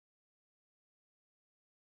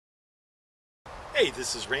Hey,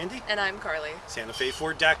 this is Randy. And I'm Carly.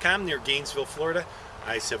 SantaFeFord.com near Gainesville, Florida.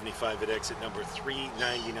 I-75 at exit number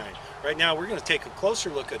 399. Right now we're going to take a closer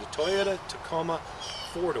look at a Toyota Tacoma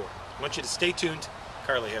four-door. I want you to stay tuned.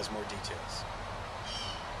 Carly has more details.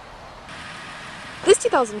 This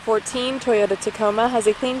 2014 Toyota Tacoma has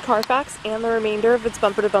a clean Carfax and the remainder of its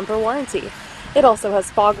bumper-to-bumper warranty. It also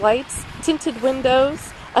has fog lights, tinted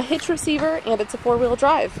windows, a hitch receiver, and it's a four-wheel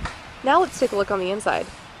drive. Now let's take a look on the inside.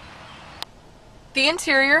 The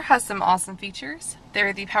interior has some awesome features. There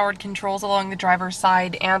are the powered controls along the driver's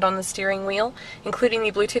side and on the steering wheel, including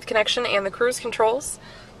the Bluetooth connection and the cruise controls.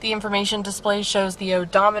 The information display shows the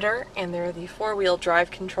odometer, and there are the four-wheel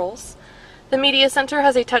drive controls. The media center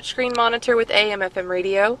has a touchscreen monitor with AM/FM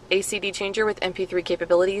radio, a CD changer with MP3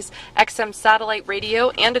 capabilities, XM satellite radio,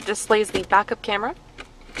 and it displays the backup camera.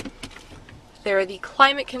 There are the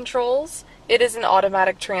climate controls. It is an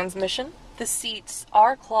automatic transmission. The seats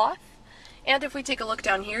are cloth. And if we take a look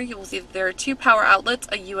down here, you will see that there are two power outlets,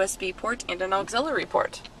 a USB port, and an auxiliary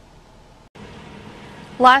port.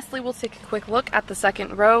 Lastly, we'll take a quick look at the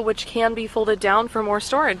second row, which can be folded down for more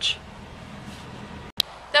storage.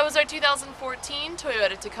 That was our 2014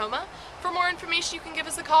 Toyota Tacoma. For more information, you can give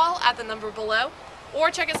us a call at the number below, or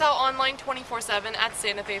check us out online 24/7 at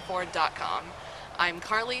SantaFeFord.com. I'm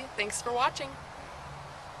Carly. Thanks for watching.